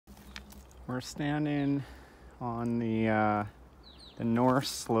We're standing on the north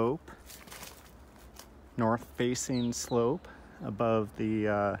slope, north-facing slope above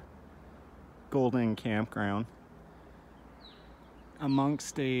the Golden Campground,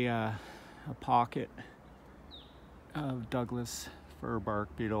 amongst a pocket of Douglas fir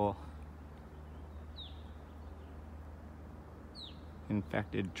bark beetle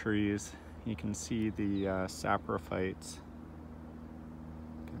infected trees. You can see the saprophytes.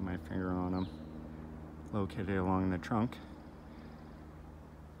 Get my finger on them, located along the trunk.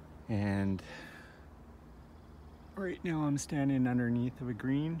 And right now I'm standing underneath of a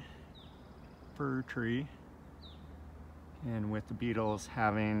green fir tree, and with the beetles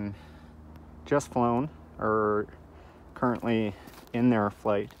having just flown or currently in their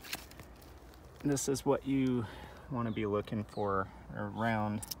flight, this is what you want to be looking for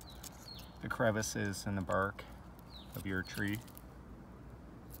around the crevices in the bark of your tree.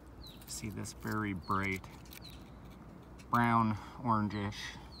 See this very bright brown orangish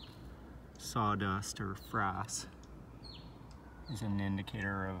sawdust or frass is an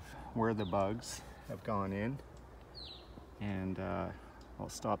indicator of where the bugs have gone in. And I'll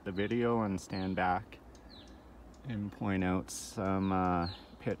stop the video and stand back and point out some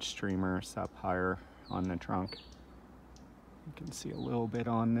pitch streamers up higher on the trunk. You can see a little bit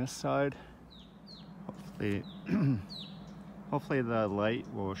on this side. Hopefully the light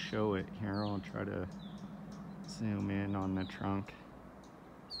will show it here. I'll try to zoom in on the trunk.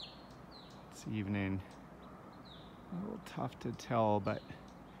 It's evening. A little tough to tell, but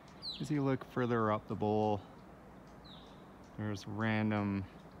as you look further up the bowl, there's random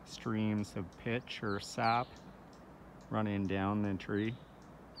streams of pitch or sap running down the tree.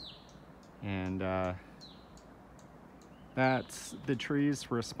 And that's the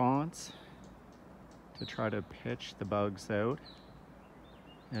tree's response to try to pitch the bugs out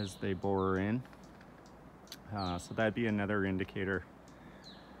as they bore in. So that'd be another indicator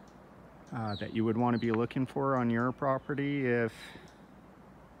that you would want to be looking for on your property if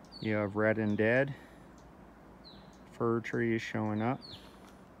you have red and dead fir trees showing up.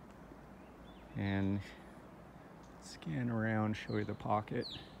 And scan around, show you the pocket.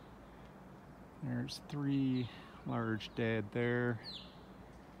 There's 3 large dead there.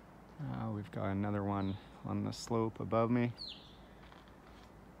 We've got another one on the slope above me.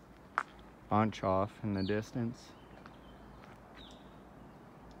 Bunch off in the distance.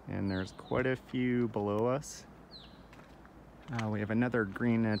 And there's quite a few below us. We have another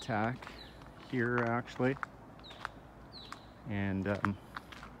green attack here actually. And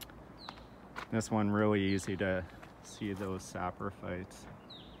this one really easy to see those saprophytes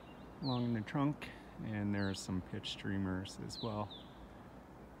along the trunk, and there's some pitch streamers as well.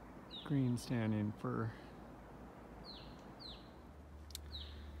 Green standing for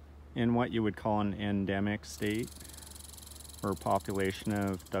in what you would call an endemic state or population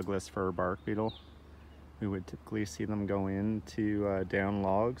of Douglas fir bark beetle. We would typically see them go into down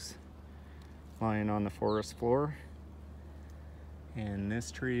logs lying on the forest floor. And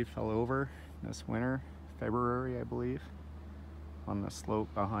this tree fell over this winter, February I believe, on the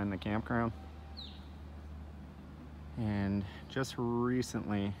slope behind the campground. And just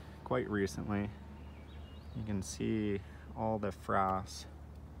recently, quite recently, you can see all the frass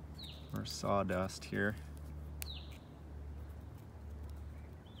or sawdust here.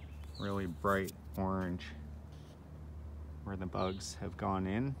 Really bright orange where the bugs have gone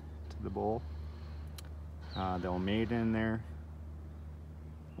in to the bowl. They'll mate in there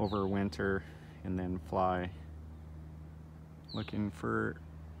over winter and then fly looking for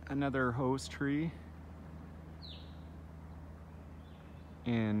another host tree.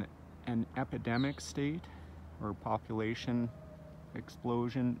 In an epidemic state or population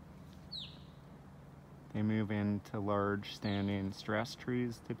explosion, they move into large standing stress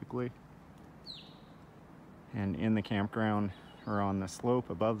trees typically. And in the campground, or on the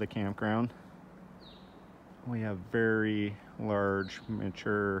slope above the campground, we have very large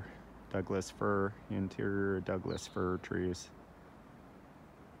mature Douglas fir, interior Douglas fir trees.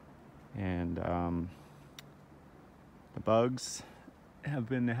 And the bugs have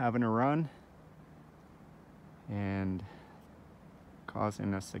been having a run and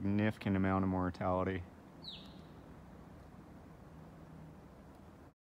causing a significant amount of mortality.